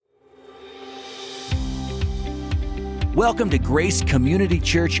Welcome to Grace Community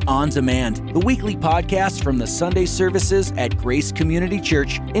Church On Demand, the weekly podcast from the Sunday services at Grace Community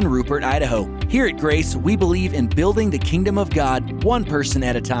Church in Rupert, Idaho. Here at Grace, we believe in building the kingdom of God one person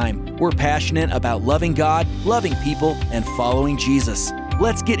at a time. We're passionate about loving God, loving people, and following Jesus.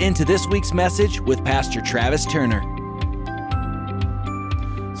 Let's get into this week's message with Pastor Travis Turner.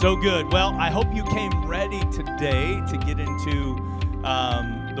 So good. Well, I hope you came ready today to get into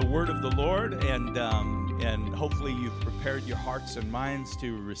the Word of the Lord, and hopefully you've prepared your hearts and minds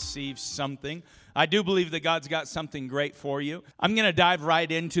to receive something. I do believe that God's got something great for you. I'm going to dive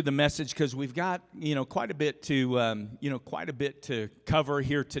right into the message because we've got quite a bit to cover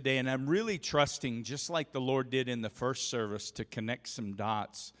here today, and I'm really trusting, just like the Lord did in the first service, to connect some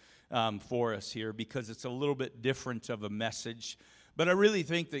dots for us here because it's a little bit different of a message. But I really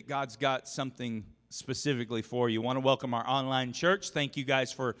think that God's got something specifically for you. I want to welcome our online church. Thank you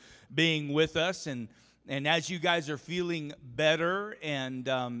guys for being with us, and as you guys are feeling better and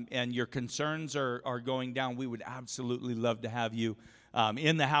your concerns are going down, we would absolutely love to have you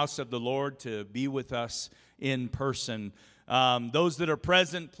in the house of the Lord to be with us in person. Those that are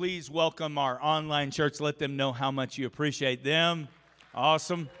present, please welcome our online church. Let them know how much you appreciate them.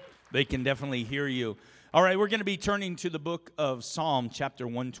 Awesome. They can definitely hear you. All right, we're going to be turning to the book of Psalm, chapter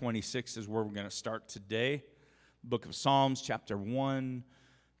 126 is where we're going to start today. Book of Psalms, chapter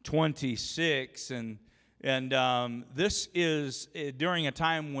 126, and this is during a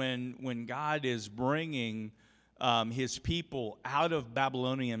time when God is bringing His people out of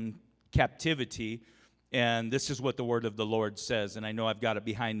Babylonian captivity, and this is what the word of the Lord says, and I know I've got it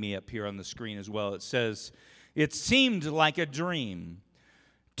behind me up here on the screen as well. It says, "It seemed like a dream,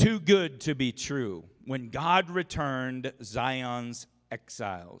 too good to be true, when God returned Zion's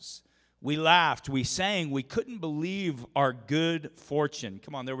exiles. We laughed, we sang, we couldn't believe our good fortune."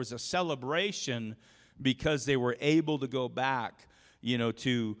 Come on, there was a celebration because they were able to go back,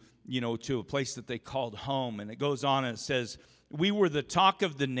 to a place that they called home. And it goes on and it says, "We were the talk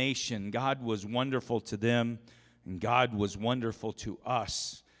of the nation. God was wonderful to them, and God was wonderful to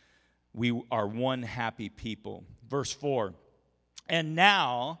us. We are one happy people." Verse 4, "And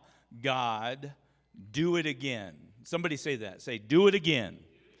now, God, do it again." Somebody say that. Say, "Do it again."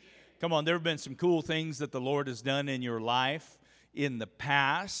 Come on, there have been some cool things that the Lord has done in your life in the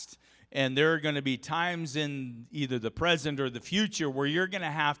past, and there are going to be times in either the present or the future where you're going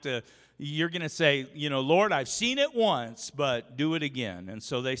to say, "Lord, I've seen it once, but do it again." And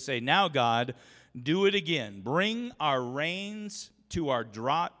so they say, "Now, God, do it again. Bring our rains to our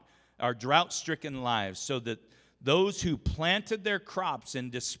drought-stricken lives, so that those who planted their crops in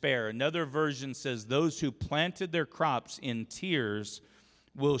despair," another version says, "those who planted their crops in tears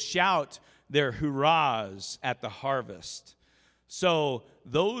will shout their hurrahs at the harvest. So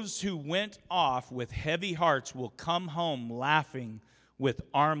those who went off with heavy hearts will come home laughing with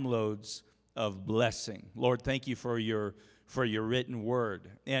armloads of blessing." Lord, thank you for your written word.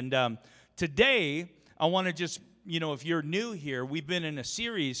 And today, I want to just, if you're new here, we've been in a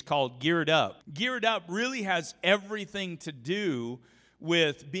series called Geared Up. Geared Up really has everything to do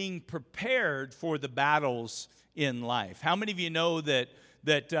with being prepared for the battles in life. How many of you know that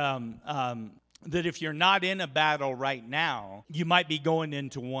if you're not in a battle right now, you might be going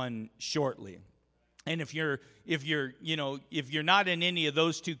into one shortly? And if you're not in any of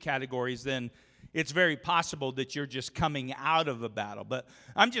those two categories, then it's very possible that you're just coming out of a battle. But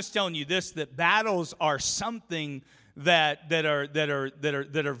I'm just telling you this, that battles are something that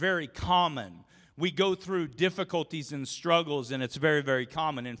are very common. We go through difficulties and struggles, and it's very, very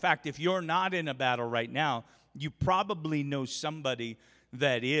common. In fact, if you're not in a battle right now, you probably know somebody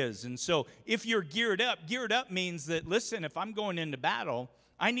that is. And so if you're geared up means that, listen, if I'm going into battle,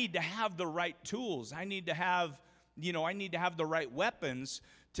 I need to have the right tools. I need to have the right weapons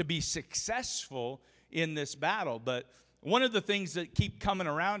to be successful in this battle. But one of the things that keep coming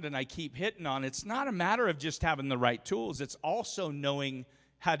around and I keep hitting on, it's not a matter of just having the right tools. It's also knowing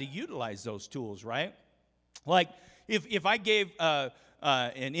how to utilize those tools, right? Like if I gave an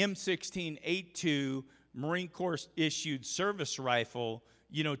M16-82 Marine Corps issued service rifle,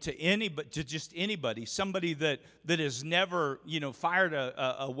 to just anybody, somebody that has never, fired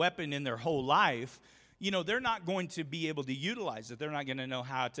a weapon in their whole life, they're not going to be able to utilize it. They're not going to know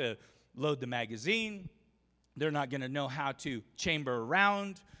how to load the magazine. They're not going to know how to chamber a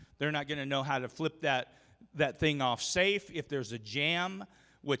round. They're not going to know how to flip that thing off safe. If there's a jam,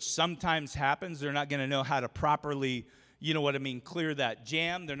 which sometimes happens, they're not going to know how to properly, clear that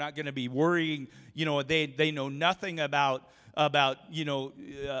jam. They're not going to be worrying, they know nothing about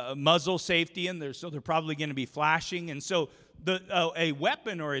muzzle safety in there, so they're probably going to be flashing. And so a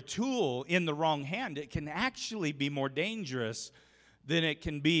weapon or a tool in the wrong hand, it can actually be more dangerous than it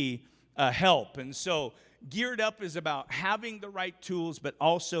can be a help. And so geared up is about having the right tools, but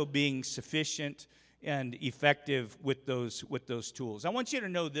also being sufficient and effective with those tools. I want you to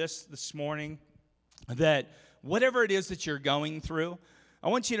know this morning, that whatever it is that you're going through, I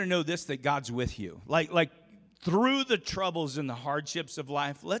want you to know this, that God's with you. Like through the troubles and the hardships of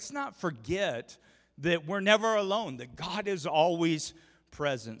life, let's not forget that we're never alone, that God is always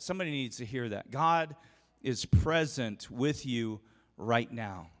present. Somebody needs to hear that. God is present with you right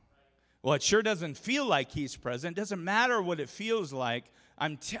now. Well, it sure doesn't feel like he's present. It doesn't matter what it feels like.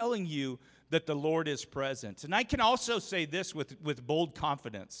 I'm telling you that the Lord is present. And I can also say this with bold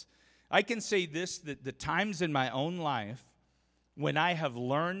confidence. I can say this, that the times in my own life when I have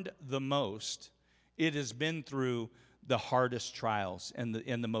learned the most, it has been through the hardest trials and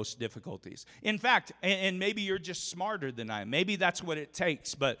the most difficulties. In fact, and maybe you're just smarter than I am. Maybe that's what it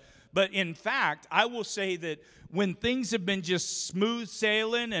takes. But in fact, I will say that when things have been just smooth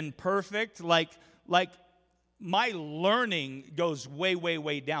sailing and perfect, like my learning goes way, way,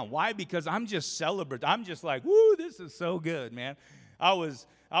 way down. Why? Because I'm just celebrating. I'm just like, woo, this is so good, man. I was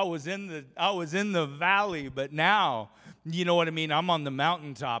in the valley, but now, you know what I mean? I'm on the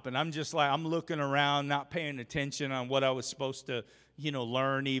mountaintop, and I'm just like, I'm looking around, not paying attention on what I was supposed to,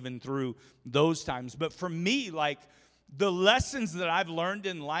 learn even through those times. But for me, like, the lessons that I've learned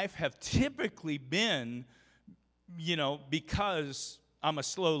in life have typically been, because I'm a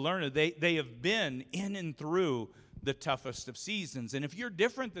slow learner, they have been in and through the toughest of seasons. And if you're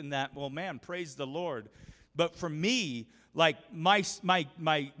different than that, well, man, praise the Lord. But for me, like, my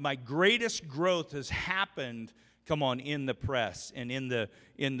greatest growth has happened, in the press and in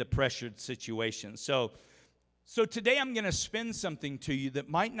the pressured situation. So today I'm going to spin something to you that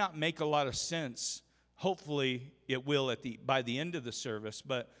might not make a lot of sense. Hopefully it will by the end of the service.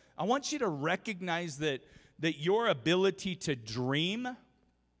 But I want you to recognize that your ability to dream,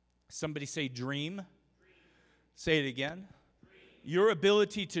 somebody say dream. Say it again. Your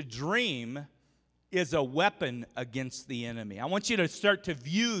ability to dream is a weapon against the enemy. I want you to start to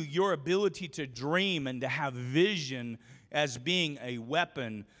view your ability to dream and to have vision as being a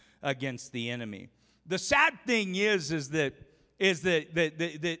weapon against the enemy. The sad thing is that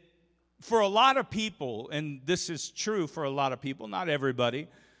for a lot of people, and this is true for a lot of people, not everybody,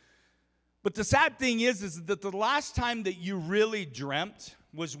 but the sad thing is that the last time that you really dreamt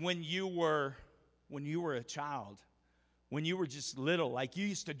was when you were a child. When you were just little, like you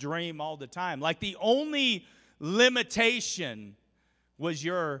used to dream all the time. Like the only limitation was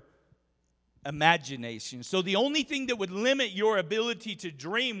your imagination. So the only thing that would limit your ability to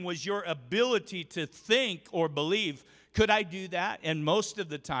dream was your ability to think or believe. Could I do that? And most of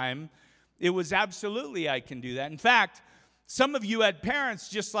the time, it was absolutely I can do that. In fact, some of you had parents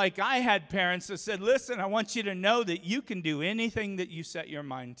just like I had parents that said, listen, I want you to know that you can do anything that you set your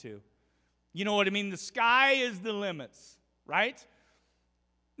mind to. You know what I mean? The sky is the limits. Right?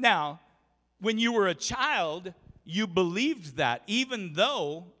 Now, when you were a child, you believed that, even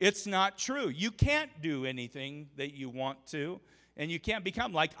though it's not true. You can't do anything that you want to, and you can't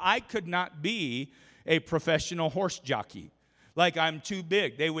become. Like, I could not be a professional horse jockey. Like, I'm too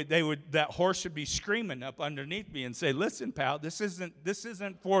big. That horse would be screaming up underneath me and say, listen, pal, this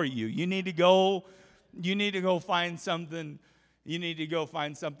isn't for you. You need to go find something. You need to go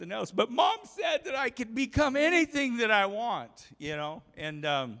find something else. But Mom said that I could become anything that I want,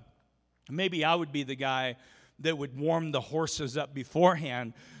 And maybe I would be the guy that would warm the horses up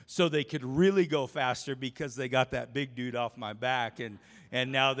beforehand so they could really go faster because they got that big dude off my back.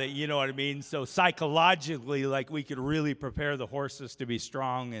 And now that, you know what I mean? So psychologically, like, we could really prepare the horses to be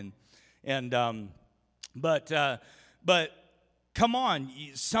strong. But come on,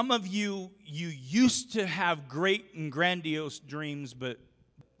 some of you used to have great and grandiose dreams, but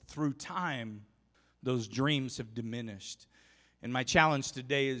through time, those dreams have diminished. And my challenge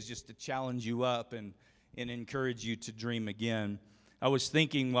today is just to challenge you up and encourage you to dream again. I was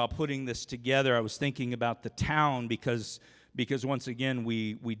thinking while putting this together, I was thinking about the town because once again,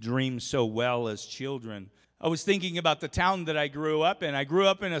 we dream so well as children. I was thinking about the town that I grew up in. I grew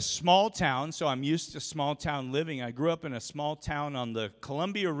up in a small town, so I'm used to small town living. I grew up in a small town on the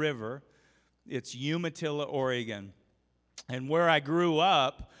Columbia River. It's Umatilla, Oregon. And where I grew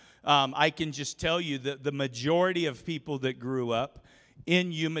up, I can just tell you that the majority of people that grew up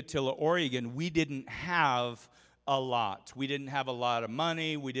in Umatilla, Oregon, we didn't have a lot. We didn't have a lot of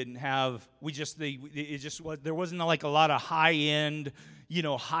money. There wasn't like a lot of high-end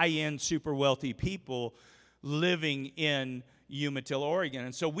super wealthy people living in Umatilla, Oregon.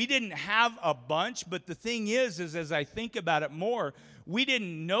 And so we didn't have a bunch, but the thing is as I think about it more, we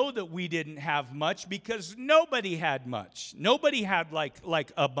didn't know that we didn't have much because nobody had much. Nobody had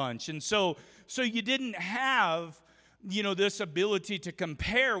like a bunch. And so you didn't have, this ability to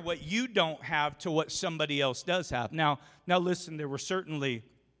compare what you don't have to what somebody else does have. Now listen, there were certainly,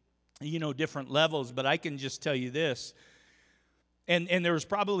 different levels, but I can just tell you this. And there was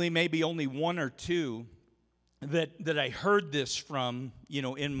probably maybe only one or two that I heard this from,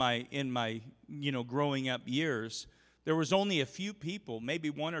 in my growing up years. There was only a few people, maybe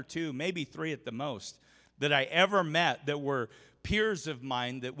one or two, maybe three at the most, that I ever met that were peers of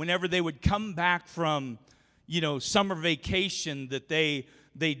mine, that whenever they would come back from, summer vacation, that they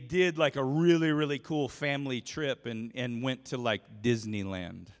did like a really, really cool family trip and went to like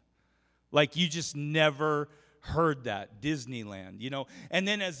Disneyland. Like you just never heard that, Disneyland, And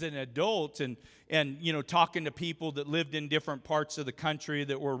then as an adult and talking to people that lived in different parts of the country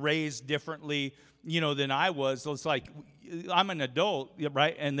that were raised differently, than I was, it's like, I'm an adult,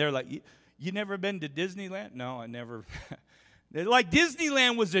 right? And they're like, you never been to Disneyland? No, I never. Like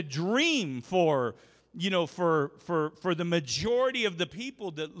Disneyland was a dream for the majority of the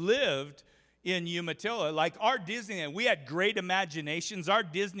people that lived in Umatilla. Like our Disneyland, we had great imaginations. Our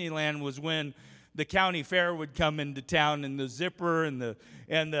Disneyland was when the county fair would come into town, and the zipper and the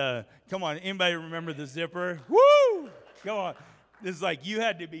come on, anybody remember the zipper? Woo! Come on. It's like you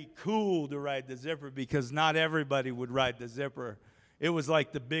had to be cool to ride the zipper because not everybody would ride the zipper. It was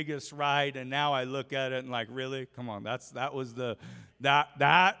like the biggest ride, and now I look at it and like, really? Come on, that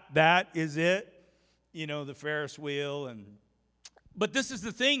is it. The Ferris wheel. But this is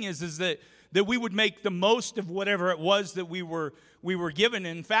the thing is that we would make the most of whatever it was that we were given.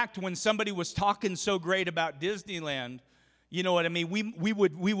 In fact, when somebody was talking so great about Disneyland, you know what I mean? We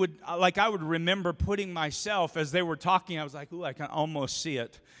would like I would remember putting myself as they were talking. I was like, "Ooh, I can almost see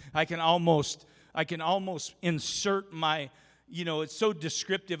it. I can almost insert my, it's so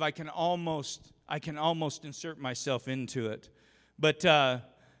descriptive. I can almost insert myself into it."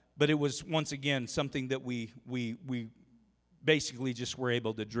 But it was once again something that we basically just were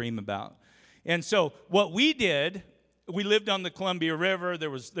able to dream about. And so what we did, we lived on the Columbia River. There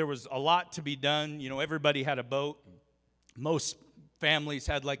was a lot to be done. Everybody had a boat. Most families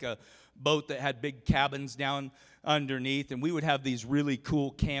had like a boat that had big cabins down underneath, and we would have these really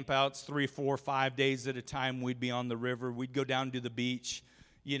cool campouts 3, 4, 5 days at a time. We'd be on the river. We'd go down to the beach,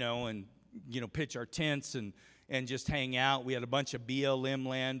 and pitch our tents and just hang out. We had a bunch of BLM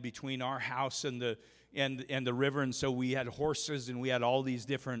land between our house and the river, and so we had horses and we had all these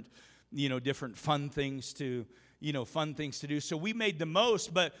different fun things to do. So we made the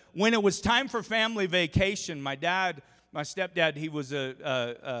most. But when it was time for family vacation, my stepdad, he was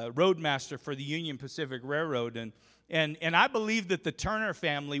a roadmaster for the Union Pacific Railroad, and I believe that the Turner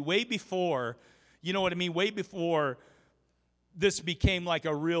family, way before, way before this became like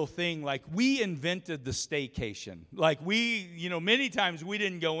a real thing, like we invented the staycation. Like many times we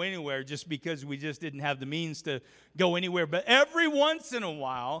didn't go anywhere just because we just didn't have the means to go anywhere. But every once in a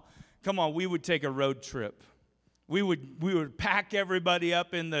while, come on, we would take a road trip. We would pack everybody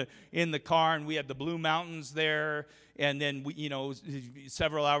up in the car, and we had the Blue Mountains there, and then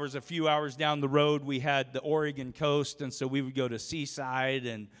a few hours down the road, we had the Oregon coast, and so we would go to Seaside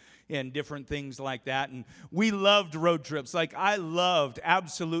and different things like that. And we loved road trips. Like I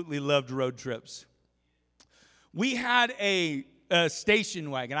absolutely loved road trips. We had a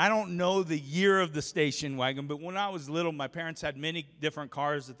station wagon. I don't know the year of the station wagon, but when I was little, my parents had many different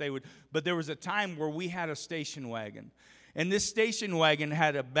cars but there was a time where we had a station wagon. And this station wagon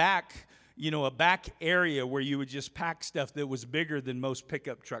had a back area where you would just pack stuff that was bigger than most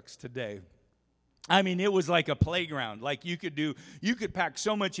pickup trucks today. I mean, it was like a playground. Like you could pack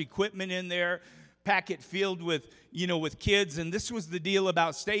so much equipment in there, pack it filled with kids. And this was the deal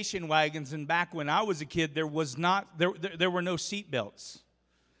about station wagons. And back when I was a kid, there were no seat belts.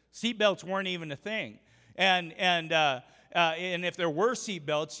 Seat belts weren't even a thing. And if there were seat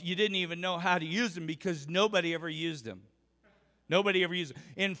belts, you didn't even know how to use them because nobody ever used them. Nobody ever used it.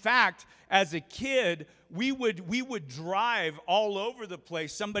 In fact, as a kid, we would drive all over the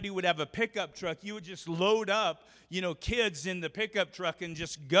place. Somebody would have a pickup truck. You would just load up, kids in the pickup truck and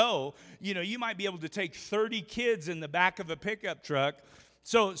just go. You might be able to take 30 kids in the back of a pickup truck.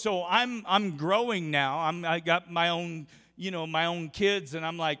 So I'm growing now. I got my own kids, and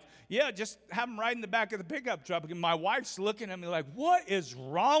I'm like, yeah, just have them ride in the back of the pickup truck. And my wife's looking at me like, what is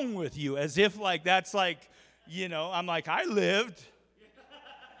wrong with you? As if like that's like, I'm like, I lived.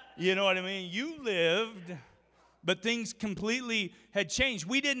 You know what I mean? You lived. but things completely had changed.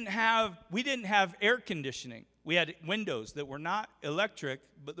 We didn't have air conditioning. We had windows that were not electric,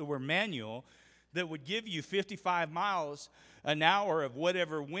 but that were manual, that would give you 55 miles an hour of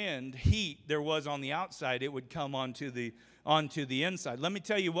whatever wind, heat there was on the outside. It would come onto the inside. Let me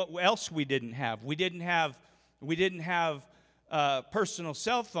tell you what else we didn't have. We didn't have personal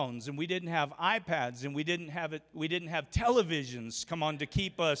cell phones, and we didn't have iPads, and we didn't have televisions come on to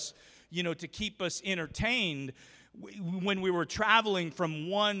keep us entertained when we were traveling from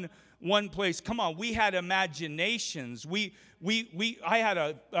one place. Come on, we had imaginations. I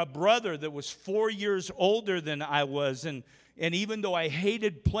had a brother that was 4 years older than I was, and even though I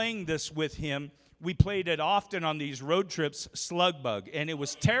hated playing this with him, we played it often on these road trips, slug bug, and it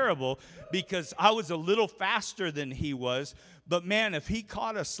was terrible because I was a little faster than he was. But man, if he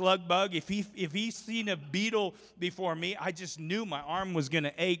caught a slug bug, if he seen a beetle before me, I just knew my arm was going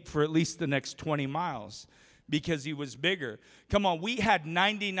to ache for at least the next 20 miles because he was bigger. Come on, we had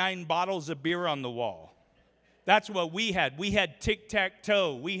 99 bottles of beer on the wall. That's what we had. We had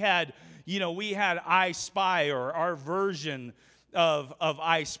tic-tac-toe. We had I Spy, or our version of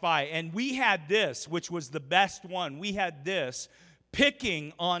I Spy. And we had this, which was the best one. We had this,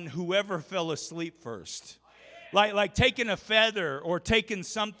 picking on whoever fell asleep first. Like taking a feather or taking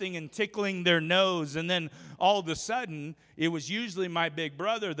something and tickling their nose, and then all of a sudden, it was usually my big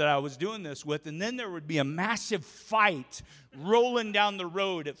brother that I was doing this with, and then there would be a massive fight rolling down the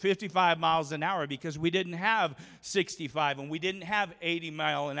road at 55 miles an hour because we didn't have 65 and we didn't have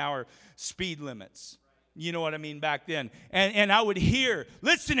 80-mile-an-hour speed limits. You know what I mean, back then. And I would hear,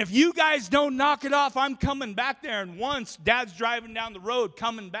 listen, if you guys don't knock it off, I'm coming back there. And once Dad's driving down the road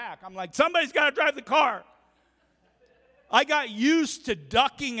coming back, I'm like, somebody's got to drive the car. I got used to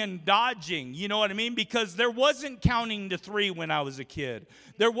ducking and dodging, you know what I mean? Because there wasn't counting to 3 when I was a kid.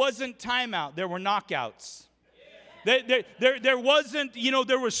 There wasn't timeout. There were knockouts. There wasn't,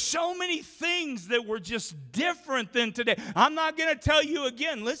 there were so many things that were just different than today. I'm not going to tell you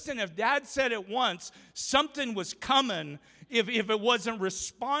again. Listen, if Dad said it once, something was coming if it wasn't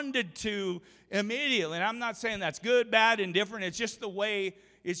responded to immediately. And I'm not saying that's good, bad, indifferent. It's just the way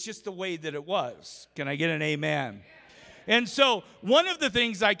that it was. Can I get an amen? And so one of the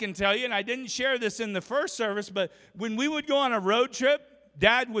things I can tell you, and I didn't share this in the first service, but when we would go on a road trip,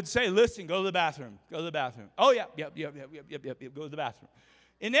 Dad would say, listen, go to the bathroom. Go to the bathroom. Oh, yeah, yep, go to the bathroom.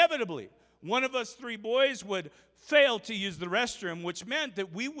 Inevitably, one of us 3 boys would fail to use the restroom, which meant that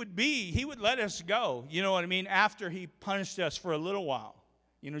he would let us go, you know what I mean, after he punished us for a little while.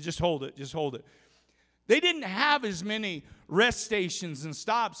 Just hold it. They didn't have as many rest stations and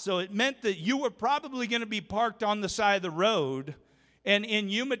stops, so it meant that you were probably going to be parked on the side of the road. And in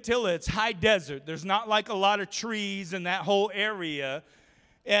Umatilla, it's high desert. There's not like a lot of trees in that whole area.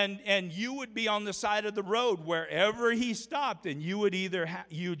 And you would be on the side of the road wherever he stopped, and you would either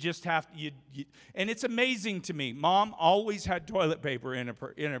and it's amazing to me. Mom always had toilet paper in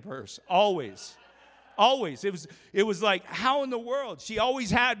her purse, always. It was like, how in the world? She always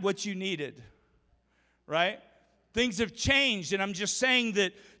had what you needed. Right? Things have changed, and I'm just saying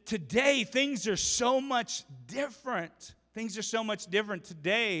that today things are so much different. Things are so much different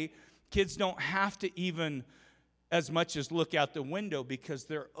today. Kids don't have to even as much as look out the window because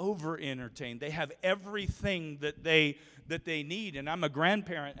they're over-entertained. They have everything that they need, and I'm a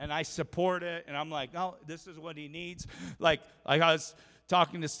grandparent, and I support it, and I'm like, no, this is what he needs. Like I was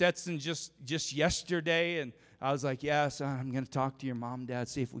talking to Stetson just yesterday, and I was like, yeah, son, I'm going to talk to your mom and dad,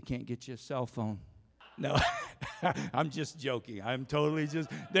 see if we can't get you a cell phone. No, I'm just joking. I'm totally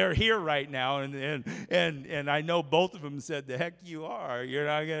they're here right now, and I know both of them said, the heck you are. You're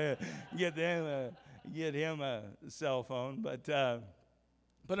not going to get him a cell phone.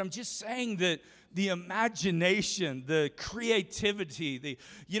 But I'm just saying that the imagination, the creativity,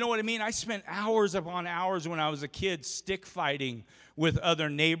 you know what I mean? I spent hours upon hours when I was a kid stick fighting with other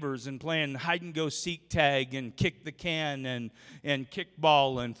neighbors and playing hide-and-go-seek tag and kick the can and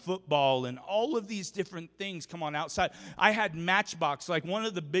kickball and football and all of these different things come on outside. I had Matchbox. Like one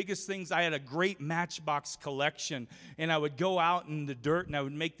of the biggest things, I had a great Matchbox collection, and I would go out in the dirt and I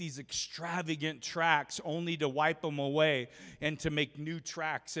would make these extravagant tracks only to wipe them away and to make new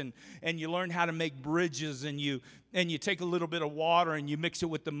tracks. And you learn how to make bridges, and you take a little bit of water and you mix it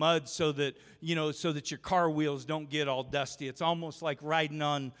with the mud so that your car wheels don't get all dusty. It's almost like riding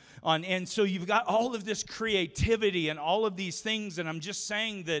on and so you've got all of this creativity and all of these things, and I'm just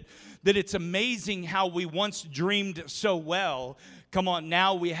saying that it's amazing how we once dreamed so well come on,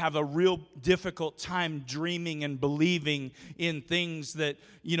 now we have a real difficult time dreaming and believing in things that,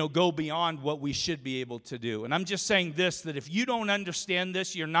 go beyond what we should be able to do. And I'm just saying this, that if you don't understand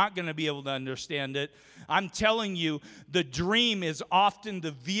this, you're not going to be able to understand it. I'm telling you, the dream is often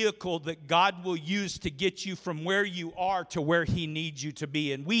the vehicle that God will use to get you from where you are to where He needs you to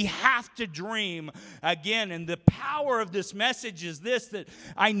be. And we have to dream again. And the power of this message is this, that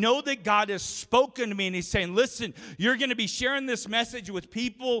I know that God has spoken to me and He's saying, listen, you're going to be sharing this message with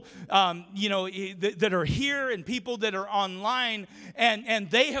people, that are here and people that are online, and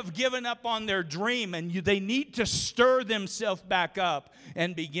they have given up on their dream, and they need to stir themselves back up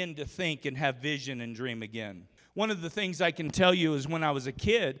and begin to think and have vision and dream again. One of the things I can tell you is when I was a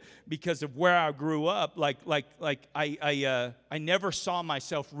kid, because of where I grew up, I never saw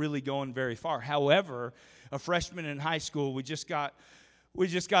myself really going very far. However, a freshman in high school, we just got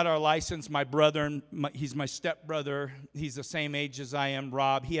our license. My brother, he's my stepbrother. He's the same age as I am,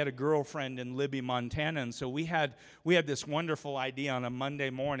 Rob. He had a girlfriend in Libby, Montana, and so we had this wonderful idea on a Monday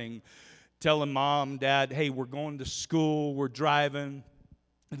morning, telling Mom, Dad, hey, we're going to school, we're driving,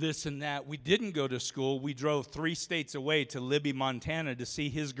 this and that. We didn't go to school. We drove 3 states away to Libby, Montana to see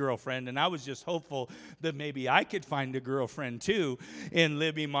his girlfriend, and I was just hopeful that maybe I could find a girlfriend too in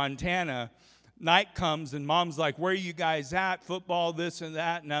Libby, Montana. Night comes, and Mom's like, where are you guys at? Football, this and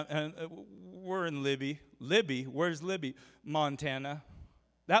that. And we're in Libby. Libby? Where's Libby? Montana.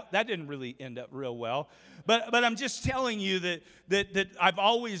 That didn't really end up real well. But I'm just telling you that I've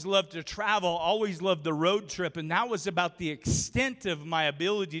always loved to travel, always loved the road trip, and that was about the extent of my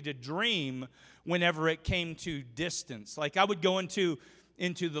ability to dream whenever it came to distance. Like I would go into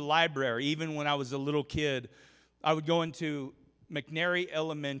the library, even when I was a little kid. I would go into McNary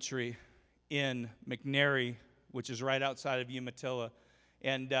Elementary in McNary, which is right outside of Umatilla,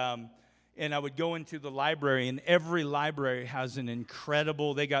 and I would go into the library, and every library has an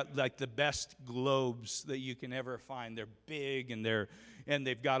incredible, they got like the best globes that you can ever find. They're big, and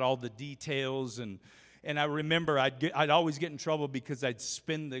they've got all the details, and I remember I'd always get in trouble because I'd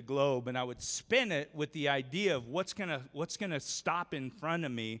spin the globe, and I would spin it with the idea of what's gonna stop in front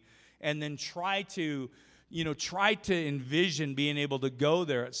of me, and then try to envision being able to go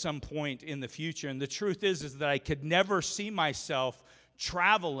there at some point in the future. And the truth is that I could never see myself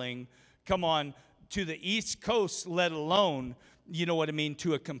traveling, to the East Coast, let alone,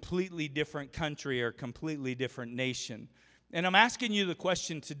 to a completely different country or completely different nation. And I'm asking you the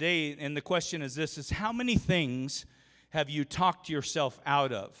question today, and the question is this, is how many things have you talked yourself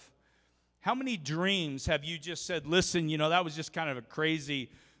out of? How many dreams have you just said, listen, that was just kind of a crazy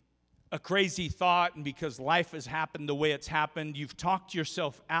thought, and because life has happened the way it's happened, you've talked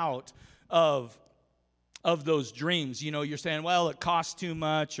yourself out of those dreams. You're saying, well, it costs too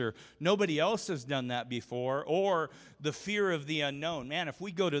much, or nobody else has done that before, or the fear of the unknown. Man, if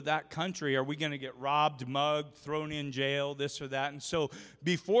we go to that country, are we going to get robbed, mugged, thrown in jail, this or that? And so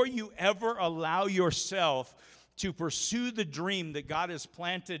before you ever allow yourself to pursue the dream that God has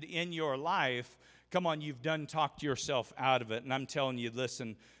planted in your life, you've talked yourself out of it. And I'm telling you,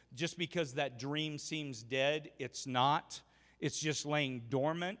 listen, just because that dream seems dead, it's not. It's just laying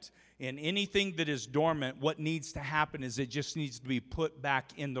dormant. And anything that is dormant, what needs to happen is it just needs to be put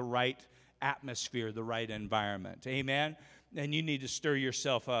back in the right atmosphere, the right environment. Amen? And you need to stir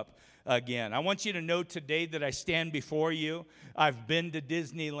yourself up again. I want you to know today that I stand before you. I've been to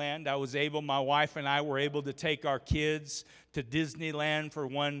Disneyland. My wife and I were able to take our kids to Disneyland for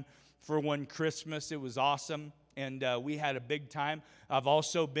one Christmas. It was awesome. And we had a big time. I've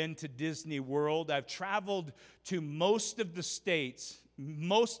also been to Disney World. I've traveled to most of the states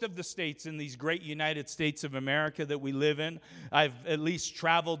in these great United States of America that we live in. I've at least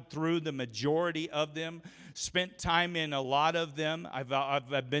traveled through the majority of them, spent time in a lot of them.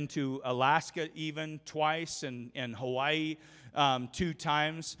 I've been to Alaska even twice, and Hawaii 2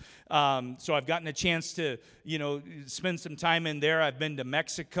 times. So I've gotten a chance to, spend some time in there. I've been to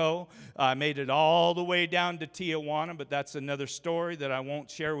Mexico. I made it all the way down to Tijuana, but that's another story that I won't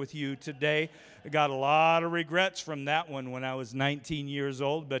share with you today. I got a lot of regrets from that one when I was 19 years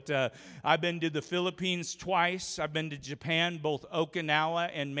old. But I've been to the Philippines twice. I've been to Japan, both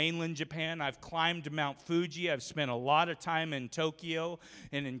Okinawa and mainland Japan. I've climbed Mount Fuji. I've spent a lot of time in Tokyo,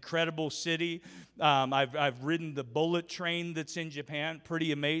 an incredible city. I've ridden the bullet train that's in Japan.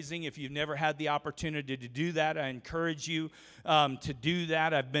 Pretty amazing. If you've never had the opportunity to do that, I encourage you to do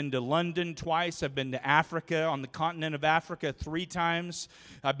that. I've been to London twice. I've been to Africa, on the continent of Africa 3 times.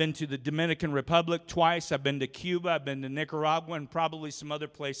 I've been to the Dominican Republic twice. I've been to Cuba. I've been to Nicaragua, and probably some other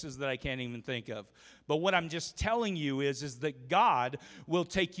places that I can't even think of. But what I'm just telling you is that God will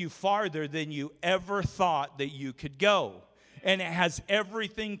take you farther than you ever thought that you could go. And it has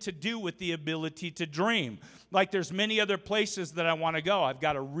everything to do with the ability to dream. Like there's many other places that I want to go. I've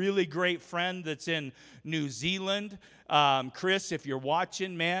got a really great friend that's in New Zealand. Chris, if you're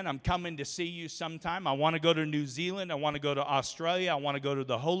watching, man, I'm coming to see you sometime. I want to go to New Zealand. I want to go to Australia. I want to go to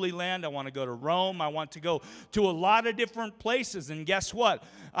the Holy Land. I want to go to Rome. I want to go to a lot of different places. And guess what?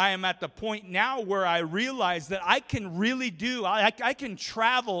 I am at the point now where I realize that I can really I can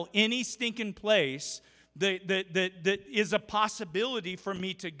travel any stinking place that is a possibility for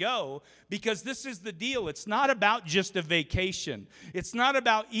me to go, because this is the deal. It's not about just a vacation. It's not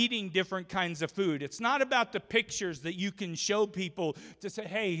about eating different kinds of food. It's not about the pictures that you can show people to say,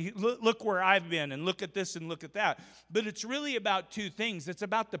 hey, look where I've been, and look at this and look at that. But it's really about two things. It's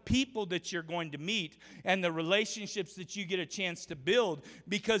about the people that you're going to meet and the relationships that you get a chance to build,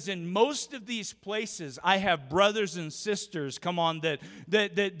 because in most of these places, I have brothers and sisters, come on,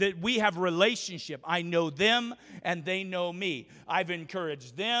 that we have relationship. I know them and they know me. I've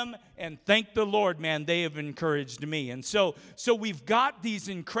encouraged them, and thank the Lord, man, they have encouraged me. And so we've got these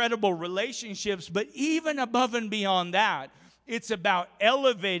incredible relationships, but even above and beyond that, it's about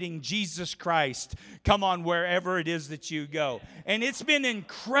elevating Jesus Christ, come on, wherever it is that you go. And it's been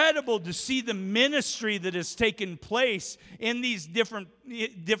incredible to see the ministry that has taken place in these different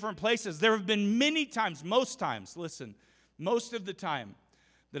places. There have been many times, most of the time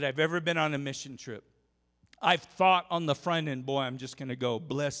that I've ever been on a mission trip, I've thought on the front end, boy, I'm just going to go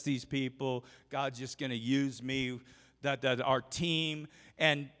bless these people. God's just going to use me, our team.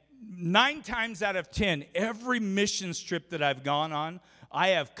 And 9 times out of 10, every mission trip that I've gone on, I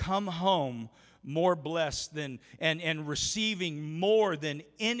have come home more blessed than and receiving more than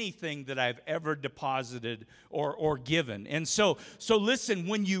anything that I've ever deposited or given. And so listen,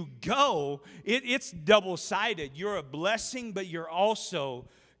 when you go, it's double-sided. You're a blessing, but you're also,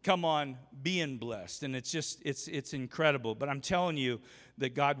 come on, being blessed. And it's incredible. But I'm telling you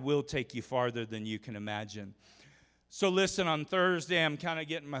that God will take you farther than you can imagine. So listen, on Thursday, I'm kind of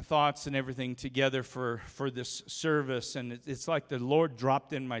getting my thoughts and everything together for this service. And it's like the Lord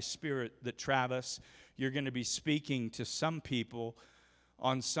dropped in my spirit that, Travis, you're going to be speaking to some people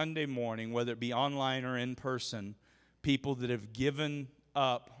on Sunday morning, whether it be online or in person, people that have given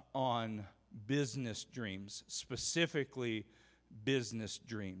up on business dreams, specifically business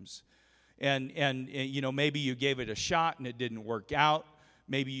dreams. And you know, maybe you gave it a shot and it didn't work out.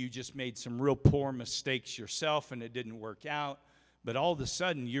 Maybe you just made some real poor mistakes yourself and it didn't work out. But all of a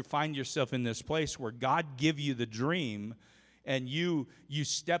sudden, you find yourself in this place where God gave you the dream, and you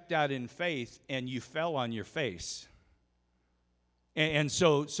stepped out in faith and you fell on your face. And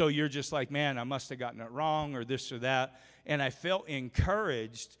so you're just like, man, I must have gotten it wrong or this or that. And I felt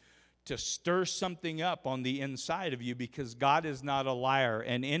encouraged to stir something up on the inside of you, because God is not a liar.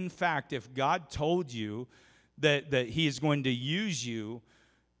 And in fact, if God told you that He is going to use you,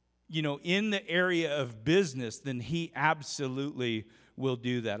 you know, in the area of business, then He absolutely will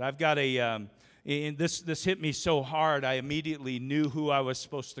do that. I've got this hit me so hard, I immediately knew who I was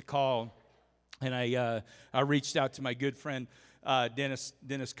supposed to call. And I reached out to my good friend,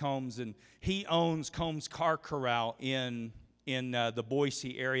 Dennis Combs, and he owns Combs Car Corral in the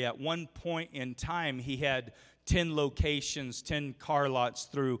Boise area. At one point in time, he had 10 locations, 10 car lots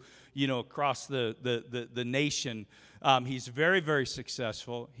through, you know, across the nation. He's very, very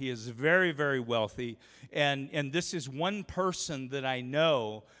successful. He is very, very wealthy. And this is one person that I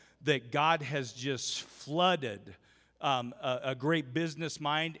know that God has just flooded a great business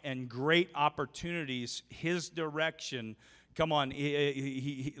mind and great opportunities his direction. Come on,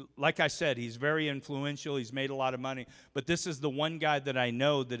 he, like I said, he's very influential. He's made a lot of money. But this is the one guy that I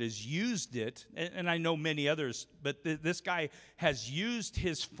know that has used it, and I know many others, but this guy has used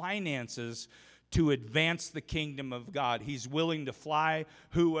his finances to advance the kingdom of God. He's willing to fly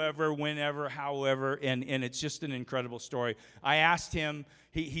whoever, whenever, however, and it's just an incredible story. I asked him,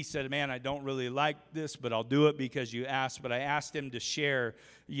 he said, man, I don't really like this, but I'll do it because you asked. But I asked him to share,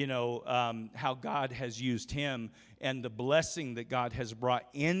 you know, how God has used him and the blessing that God has brought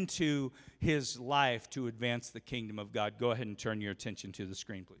into his life to advance the kingdom of God. Go ahead and turn your attention to the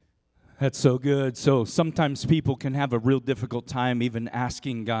screen, please. That's so good. So sometimes people can have a real difficult time even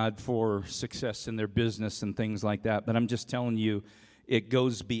asking God for success in their business and things like that. But I'm just telling you, it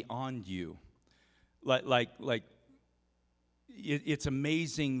goes beyond you. It's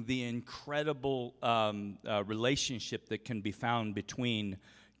amazing the incredible relationship that can be found between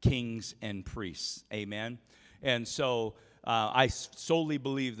kings and priests. Amen. And so I solely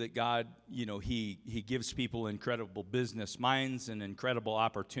believe that God, you know, He gives people incredible business minds and incredible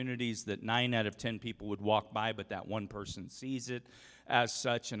opportunities that 9 out of 10 people would walk by, but that one person sees it. as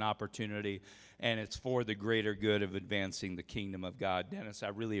such an opportunity, and it's for the greater good of advancing the kingdom of God. Dennis, I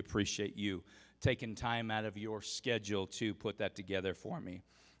really appreciate you taking time out of your schedule to put that together for me.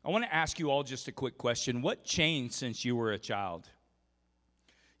 I want to ask you all just a quick question. What changed since you were a child?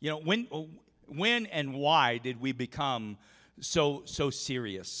 You know, when and why did we become so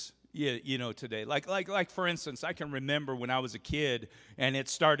serious? You know, today. Like for instance, I can remember when I was a kid and it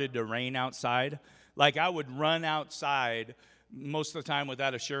started to rain outside. Like I would run outside most of the time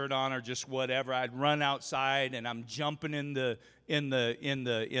without a shirt on or just whatever. I'd run outside and I'm jumping in the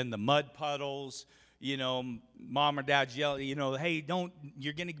mud puddles. You know, mom or dad yell, you know, hey,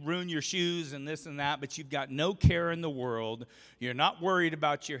 you're going to ruin your shoes and this and that, but you've got no care in the world. You're not worried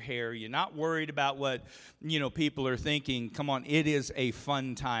about your hair. You're not worried about what, you know, people are thinking. Come on, it is a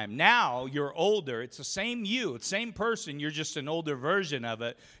fun time. Now you're older. It's the same you. It's the same person. You're just an older version of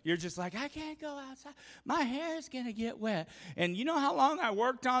it. You're just like, I can't go outside. My hair is going to get wet. And you know how long I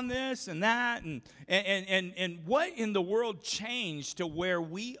worked on this and that? And what in the world changed to where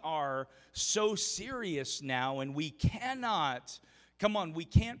we are so serious now, and we can't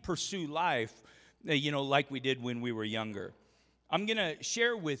pursue life, you know, like we did when we were younger. I'm going to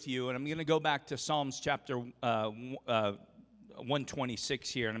share with you, and I'm going to go back to Psalms chapter 126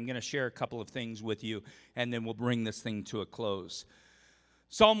 here, and I'm going to share a couple of things with you, and then we'll bring this thing to a close.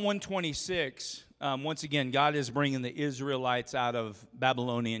 Psalm 126, once again, God is bringing the Israelites out of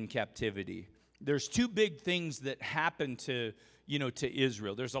Babylonian captivity. There's two big things that happen to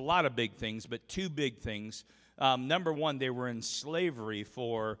Israel. There's a lot of big things, but two big things. Number one, they were in slavery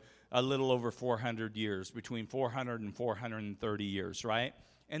for a little over 400 years, between 400 and 430 years, right?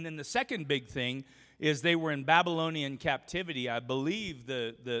 And then the second big thing is they were in Babylonian captivity. I believe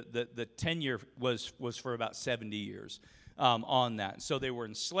the tenure was for about 70 years on that. So they were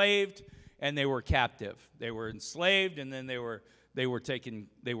enslaved and they were captive. They were enslaved and then they were taken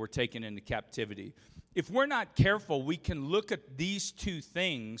into captivity. If we're not careful, we can look at these two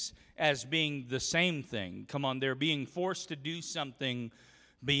things as being the same thing. Come on, they're being forced to do something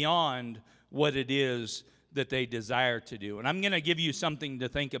beyond what it is that they desire to do. And I'm going to give you something to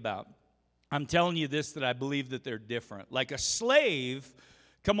think about. I'm telling you this, that I believe that they're different. Like a slave,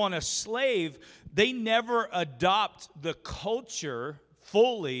 they never adopt the culture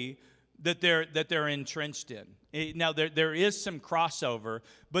fully that they're entrenched in. Now, there is some crossover,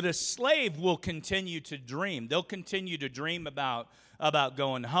 but a slave will continue to dream. They'll continue to dream about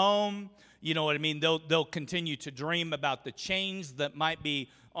going home. You know what I mean? They'll continue to dream about the chains that might be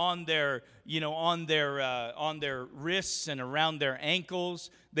on their wrists and around their ankles.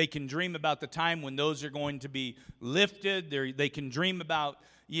 They can dream about the time when those are going to be lifted. They can dream about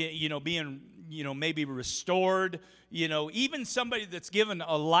being maybe restored. Even somebody that's given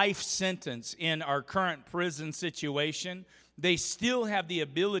a life sentence in our current prison situation, they still have the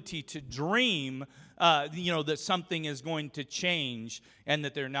ability to dream, that something is going to change and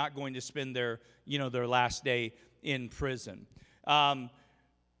that they're not going to spend their last day in prison.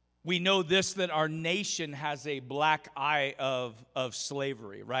 We know this, that our nation has a black eye of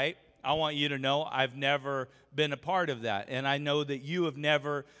slavery, right? I want you to know I've never been a part of that, and I know that you have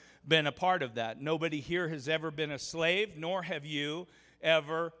never been a part of that. Nobody here has ever been a slave, nor have you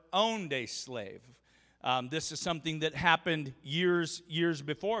ever owned a slave. This is something that happened years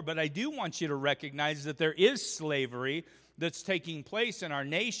before, but I do want you to recognize that there is slavery that's taking place in our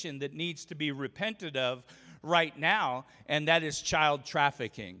nation that needs to be repented of right now, and that is child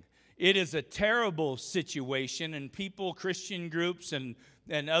trafficking. It is a terrible situation, and people, Christian groups, and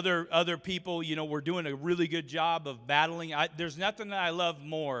other people, we're doing a really good job of battling. There's nothing that I love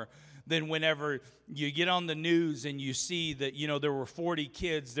more than whenever you get on the news and you see that, there were 40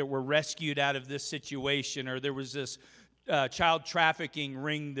 kids that were rescued out of this situation, or there was this child trafficking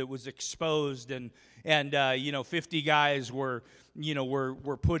ring that was exposed, and 50 guys were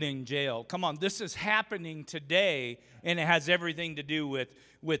put in jail. Come on, this is happening today, and it has everything to do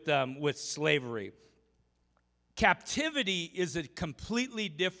with slavery. Captivity is a completely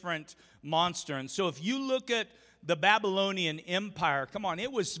different monster. And so if you look at the Babylonian Empire, come on,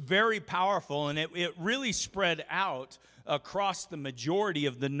 it was very powerful, and it really spread out across the majority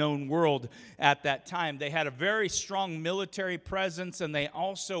of the known world at that time. They had a very strong military presence, and they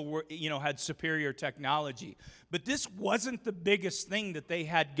also had superior technology. But this wasn't the biggest thing that they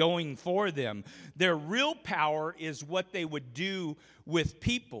had going for them. Their real power is what they would do with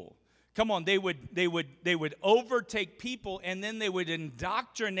people. Come on, they would overtake people, and then they would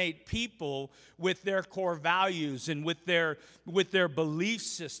indoctrinate people with their core values and with their belief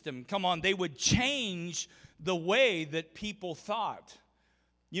system. Come on, they would change the way that people thought.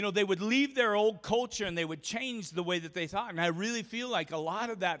 They would leave their old culture and they would change the way that they thought. And I really feel like a lot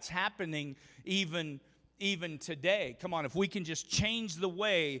of that's happening even today. Come on, if we can just change the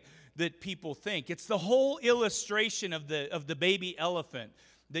way that people think. It's the whole illustration of the baby elephant,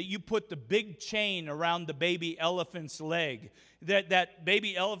 that you put the big chain around the baby elephant's leg. That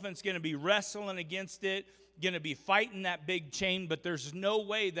baby elephant's going to be wrestling against it, going to be fighting that big chain, but there's no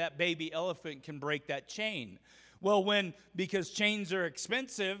way that baby elephant can break that chain. Well, because chains are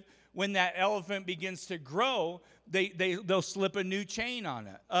expensive, when that elephant begins to grow, they'll slip a new chain on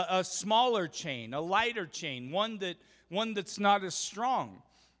it, a smaller chain, a lighter chain, one that's not as strong.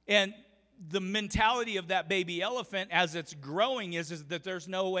 And the mentality of that baby elephant as it's growing is that there's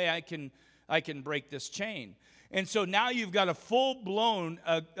no way I can break this chain. And so now you've got a full-blown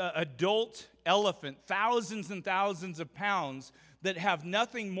adult elephant, thousands and thousands of pounds, that have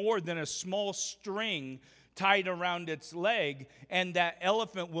nothing more than a small string tied around its leg, and that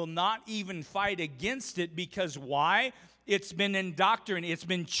elephant will not even fight against it because why? It's been indoctrinated, it's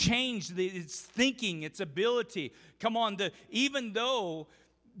been changed, its thinking, its ability. Come on, even though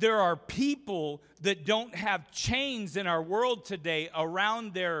there are people that don't have chains in our world today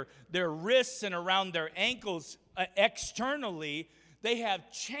around their wrists and around their ankles externally, they have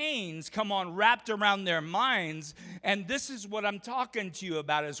chains, wrapped around their minds. And this is what I'm talking to you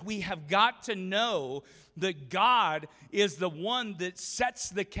about, is we have got to know that God is the one that sets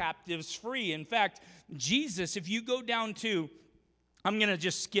the captives free. In fact, Jesus, if you go down to, I'm going to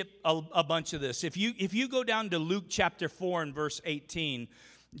just skip a bunch of this. If you go down to Luke chapter 4 and verse 18,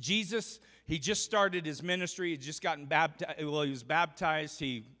 Jesus, he just started his ministry. He had just gotten baptized. Well, he was baptized.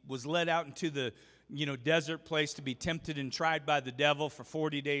 He was led out into the desert place to be tempted and tried by the devil for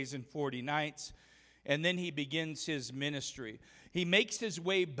 40 days and 40 nights. And then he begins his ministry. He makes his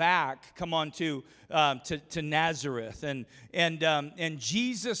way back, to Nazareth. And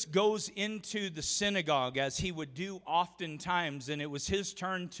Jesus goes into the synagogue, as he would do oftentimes. And it was his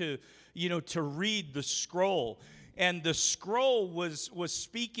turn to read the scroll. And the scroll was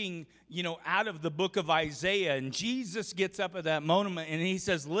speaking, out of the book of Isaiah. And Jesus gets up at that moment and he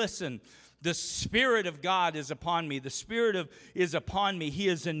says, listen, the Spirit of God is upon me. The Spirit is upon me. He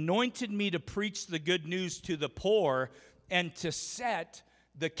has anointed me to preach the good news to the poor and to set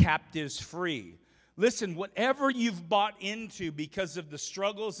the captives free. Listen, whatever you've bought into because of the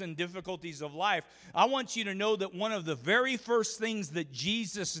struggles and difficulties of life, I want you to know that one of the very first things that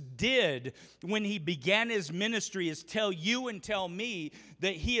Jesus did when he began his ministry is tell you and tell me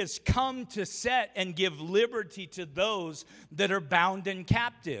that he has come to set and give liberty to those that are bound and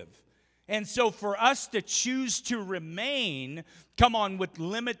captive. And so for us to choose to remain, with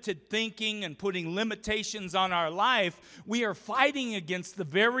limited thinking and putting limitations on our life, we are fighting against the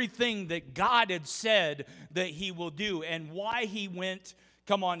very thing that God had said that he will do, and why he went,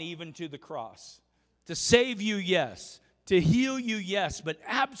 even to the cross. To save you, yes. To heal you, yes. But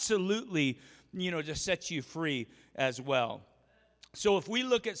absolutely, to set you free as well. So if we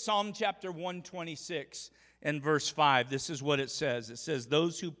look at Psalm chapter 126 and verse 5, this is what it says. It says,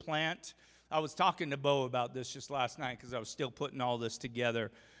 those who plant... I was talking to Bo about this just last night because I was still putting all this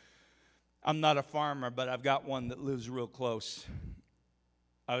together. I'm not a farmer, but I've got one that lives real close.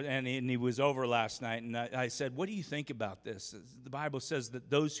 And he was over last night, and I said, what do you think about this? The Bible says that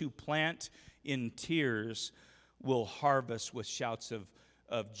those who plant in tears will harvest with shouts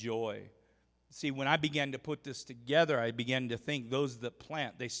of joy. See, when I began to put this together, I began to think those that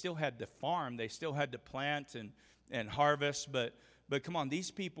plant, they still had to farm, they still had to plant and harvest, but come on,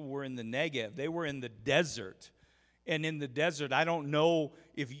 these people were in the Negev. They were in the desert. And in the desert, I don't know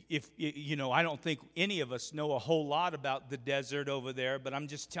if I don't think any of us know a whole lot about the desert over there, but I'm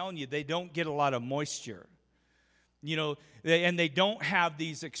just telling you, they don't get a lot of moisture. And they don't have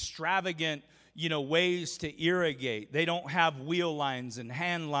these extravagant, ways to irrigate. They don't have wheel lines and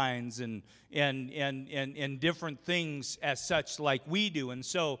hand lines and different things as such like we do. And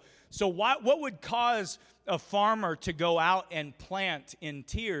so what would cause a farmer to go out and plant in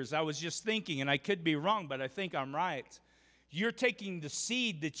tears? I was just thinking, and I could be wrong, but I think I'm right. You're taking the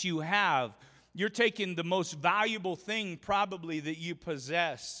seed that you have. You're taking the most valuable thing probably that you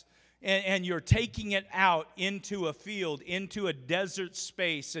possess, and you're taking it out into a field, into a desert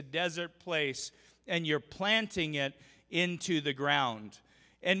space, a desert place, and you're planting it into the ground.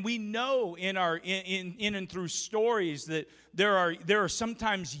 And we know in and through stories that there are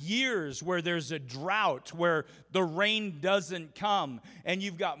sometimes years where there's a drought, where the rain doesn't come, and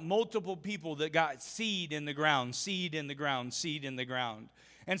you've got multiple people that got seed in the ground, seed in the ground, seed in the ground.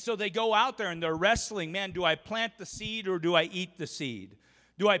 And so they go out there and they're wrestling, man, do I plant the seed or do I eat the seed?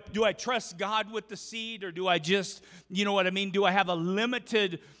 Do I trust God with the seed, or do I just, you know what I mean? Do I have a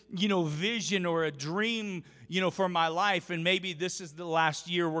limited, vision or a dream, for my life? And maybe this is the last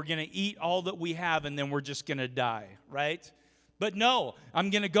year we're going to eat all that we have and then we're just going to die, right? But no, I'm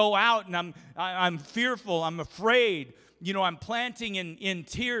going to go out and I'm fearful, I'm afraid. I'm planting in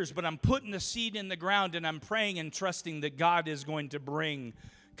tears, but I'm putting the seed in the ground and I'm praying and trusting that God is going to bring,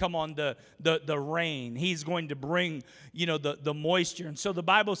 the rain. He's going to bring, the moisture. And so the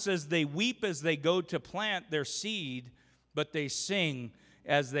Bible says they weep as they go to plant their seed, but they sing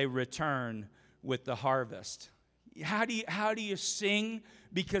as they return with the harvest. How do you sing?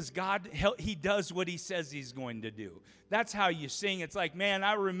 Because God, He does what He says He's going to do. That's how you sing. It's like, man,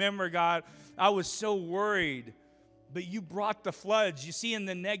 I remember, God, I was so worried, but you brought the floods. You see, in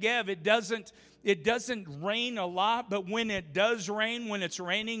the Negev, it doesn't rain a lot, but when it does rain, when it's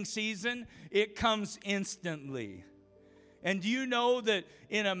raining season, it comes instantly. And do you know that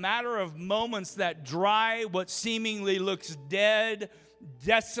in a matter of moments, that dry, what seemingly looks dead,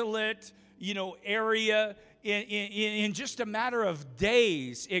 desolate, area, in just a matter of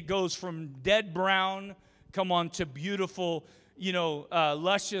days, it goes from dead brown, to beautiful,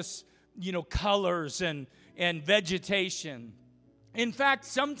 luscious, colors and vegetation. In fact,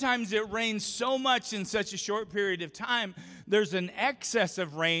 sometimes it rains so much in such a short period of time, there's an excess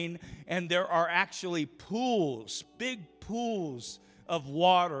of rain, and there are actually pools, big pools of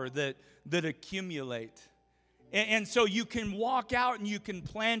water that accumulate. And so you can walk out and you can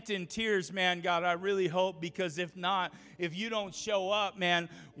plant in tears, man, God, I really hope, because if not, if you don't show up, man,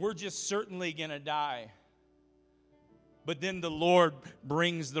 we're just certainly going to die. But then the Lord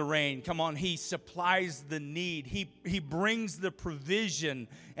brings the rain. Come on, He supplies the need. He brings the provision.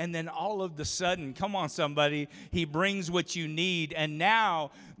 And then all of the sudden, come on somebody, He brings what you need. And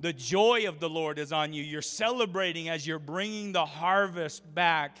now the joy of the Lord is on you. You're celebrating as you're bringing the harvest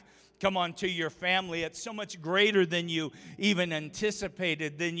back. Come on, to your family. It's so much greater than you even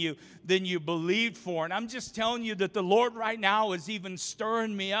anticipated, than you believed for. And I'm just telling you that the Lord right now is even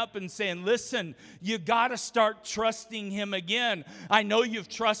stirring me up and saying, listen, you got to start trusting Him again. I know you've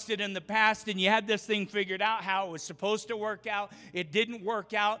trusted in the past and you had this thing figured out how it was supposed to work out. It didn't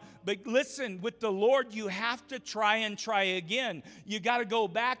work out. But listen, with the Lord, you have to try again. You got to go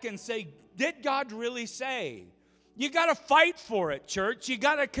back and say, did God really say? You got to fight for it, church. You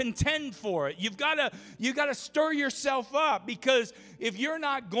got to contend for it. You got to stir yourself up, because if you're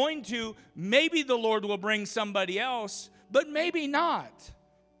not going to, maybe the Lord will bring somebody else, but maybe not.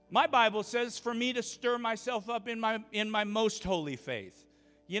 My Bible says for me to stir myself up in my most holy faith.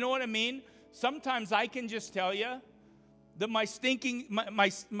 You know what I mean? Sometimes I can just tell you that my thinking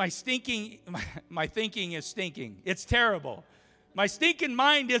is stinking. It's terrible. My stinking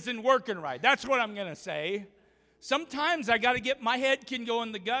mind isn't working right. That's what I'm going to say. Sometimes I got to get, my head can go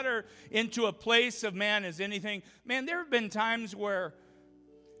in the gutter into a place of, man, is anything. Man, there have been times where,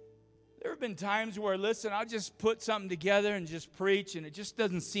 listen, I'll just put something together and just preach, and it just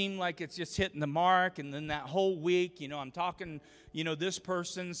doesn't seem like it's just hitting the mark. And then that whole week, I'm talking, this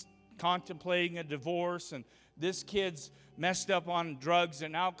person's contemplating a divorce, and this kid's messed up on drugs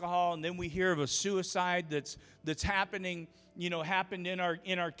and alcohol, and then we hear of a suicide that's happening, happened in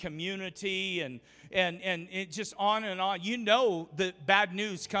our community, and it just on and on. That bad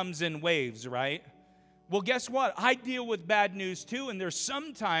news comes in waves, right? Well, guess what? I deal with bad news too, and there's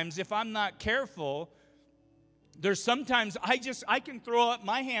sometimes, if I'm not careful, there's sometimes I can throw up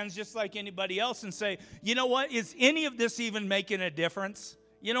my hands just like anybody else and say, you know what? Is any of this even making a difference?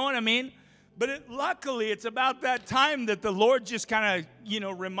 You know what I mean? But luckily, it's about that time that the Lord just kind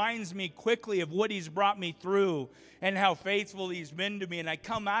of, reminds me quickly of what He's brought me through and how faithful He's been to me. And I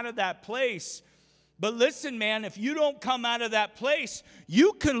come out of that place. But listen, man, if you don't come out of that place,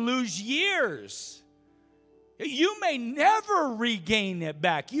 you can lose years. You may never regain it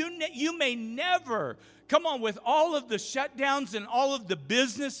back. You may never. Come on, with all of the shutdowns and all of the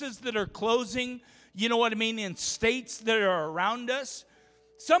businesses that are closing, you know what I mean, in states that are around us.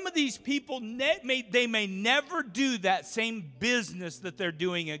 Some of these people, they may never do that same business that they're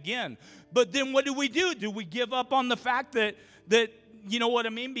doing again. But then what do? Do we give up on the fact that you know what I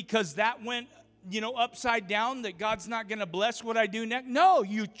mean? Because that went, upside down, that God's not going to bless what I do next? No,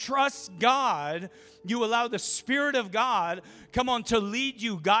 you trust God. You allow the Spirit of God, to lead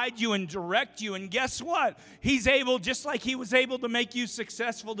you, guide you, and direct you. And guess what? He's able, just like He was able to make you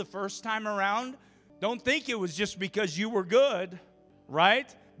successful the first time around. Don't think it was just because you were good.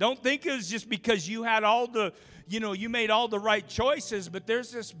 Right? Don't think it was just because you had all the, you made all the right choices, but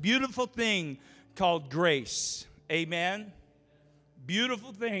there's this beautiful thing called grace. Amen?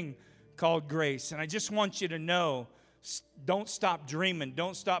 Beautiful thing called grace. And I just want you to know Don't stop dreaming.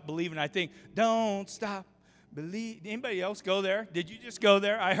 Don't stop believing. I think, don't stop believing. Anybody else go there? Did you just go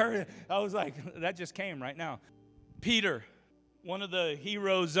there? I heard it. I was like, that just came right now. Peter, one of the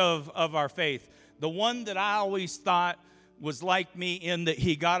heroes of our faith. The one that I always thought was like me in that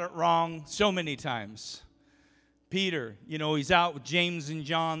he got it wrong so many times. Peter, he's out with James and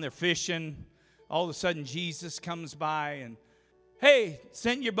John. They're fishing. All of a sudden, Jesus comes by and, hey,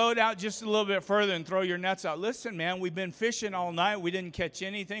 send your boat out just a little bit further and throw your nets out. Listen, man, we've been fishing all night. We didn't catch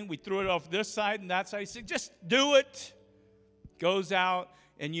anything. We threw it off this side and that side. He said, just do it. Goes out,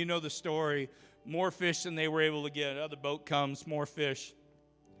 and you know the story. More fish than they were able to get. Another boat comes, more fish.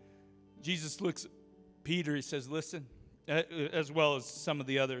 Jesus looks at Peter. He says, listen, as well as some of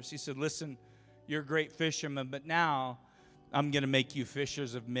the others. He said, listen, you're a great fisherman, but now I'm going to make you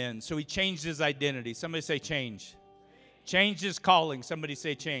fishers of men. So he changed his identity. Somebody say change. Change his calling. Somebody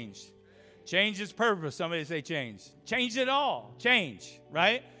say change. Change his purpose. Somebody say change. Change it all. Change,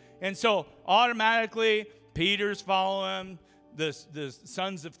 right? And so automatically, Peter's following the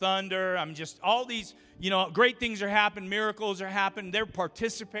sons of thunder. All these, great things are happening. Miracles are happening. They're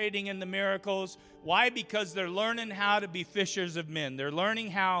participating in the miracles. Why? Because they're learning how to be fishers of men. They're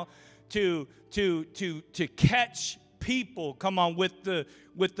learning how to catch people, with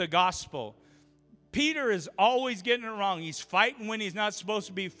the gospel. Peter is always getting it wrong. He's fighting when he's not supposed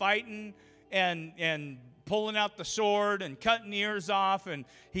to be fighting, and pulling out the sword and cutting ears off. And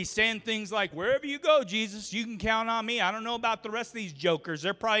he's saying things like, wherever you go, Jesus, you can count on me. I don't know about the rest of these jokers.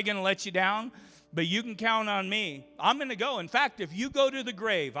 They're probably going to let you down, but you can count on me. I'm going to go. In fact, if you go to the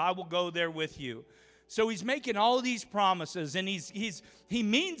grave, I will go there with you. So he's making all these promises, and he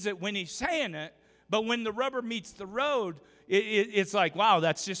means it when he's saying it, but when the rubber meets the road, it's like, wow,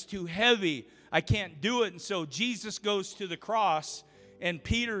 that's just too heavy. I can't do it. And so Jesus goes to the cross, and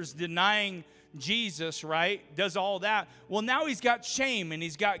Peter's denying Jesus, right? Does all that. Well, now he's got shame, and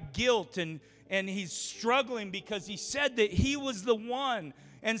he's got guilt, and he's struggling because he said that he was the one.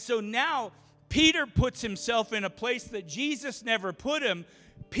 And so now Peter puts himself in a place that Jesus never put him.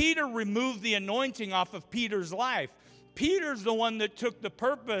 Peter removed the anointing off of Peter's life. Peter's the one that took the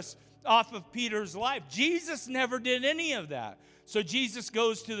purpose off of Peter's life. Jesus never did any of that. So Jesus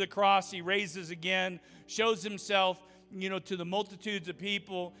goes to the cross. He raises again, shows himself, to the multitudes of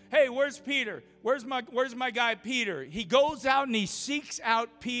people. Hey, where's Peter? Where's my guy Peter? He goes out and he seeks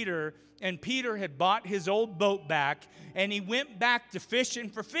out Peter, and Peter had bought his old boat back, and he went back to fishing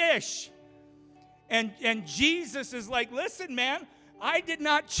for fish. And Jesus is like, listen, man, I did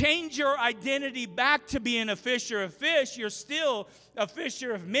not change your identity back to being a fisher of fish. You're still a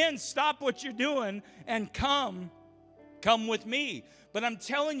fisher of men. Stop what you're doing and come with me. But I'm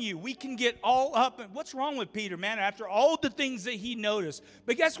telling you, we can get all up. And what's wrong with Peter, man? After all the things that he noticed.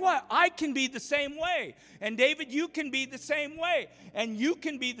 But guess what? I can be the same way. And David, you can be the same way. And you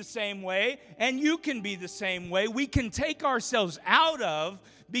can be the same way. And you can be the same way. We can take ourselves out of,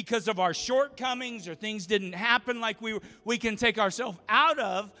 because of our shortcomings or things didn't happen like we can take ourselves out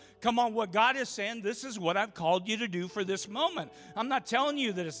of. Come on, what God is saying, this is what I've called you to do for this moment. I'm not telling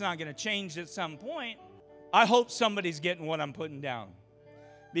you that it's not going to change at some point. I hope somebody's getting what I'm putting down,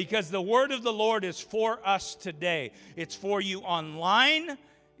 because the word of the Lord is for us today. It's for you online.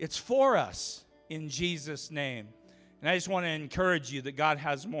 It's for us in Jesus' name. And I just want to encourage you that God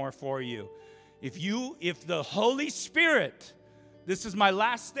has more for you. If the Holy Spirit, this is my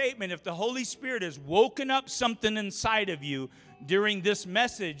last statement, if the Holy Spirit has woken up something inside of you during this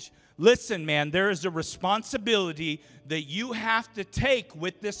message, listen, man, there is a responsibility that you have to take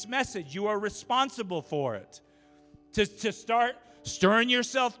with this message. You are responsible for it. To start stirring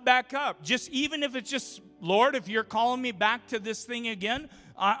yourself back up. Even if it's just, Lord, if you're calling me back to this thing again,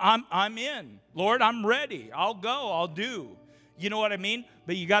 I'm in. Lord, I'm ready. I'll go. I'll do. You know what I mean?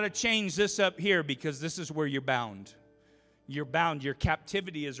 But you got to change this up here, because this is where you're bound. You're bound. Your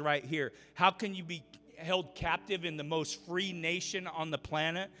captivity is right here. How can you be held captive in the most free nation on the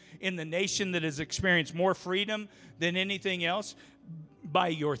planet, in the nation that has experienced more freedom than anything else? By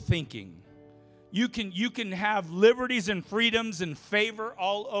your thinking. You can have liberties and freedoms and favor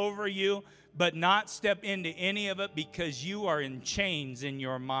all over you, but not step into any of it, because you are in chains in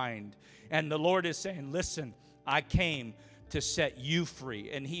your mind. And the Lord is saying, listen, I came to set you free.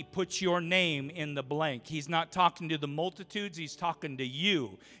 And he puts your name in the blank. He's not talking to the multitudes. He's talking to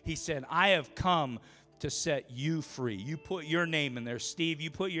you. He said, I have come to set you free. You put your name in there. Steve,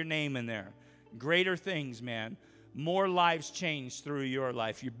 you put your name in there. Greater things, man. More lives changed through your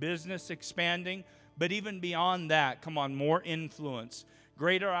life. Your business expanding. But even beyond that, come on, more influence.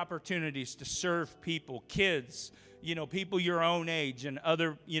 Greater opportunities to serve people. Kids people your own age and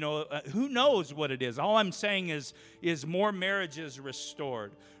other, who knows what it is. All I'm saying is more marriages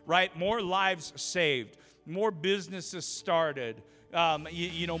restored, right? More lives saved, more businesses started,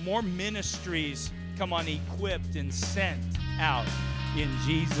 more ministries, come on, equipped and sent out. In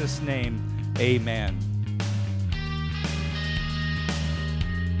Jesus' name, amen.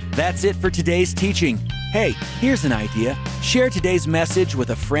 That's it for today's teaching. Hey, here's an idea. Share today's message with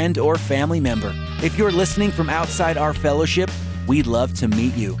a friend or family member. If you're listening from outside our fellowship, we'd love to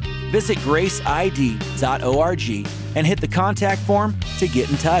meet you. Visit graceid.org and hit the contact form to get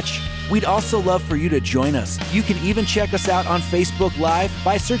in touch. We'd also love for you to join us. You can even check us out on Facebook Live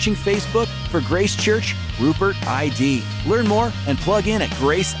by searching Facebook for Grace Church Rupert ID. Learn more and plug in at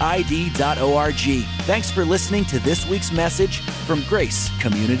graceid.org. Thanks for listening to this week's message from Grace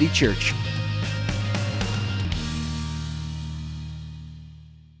Community Church.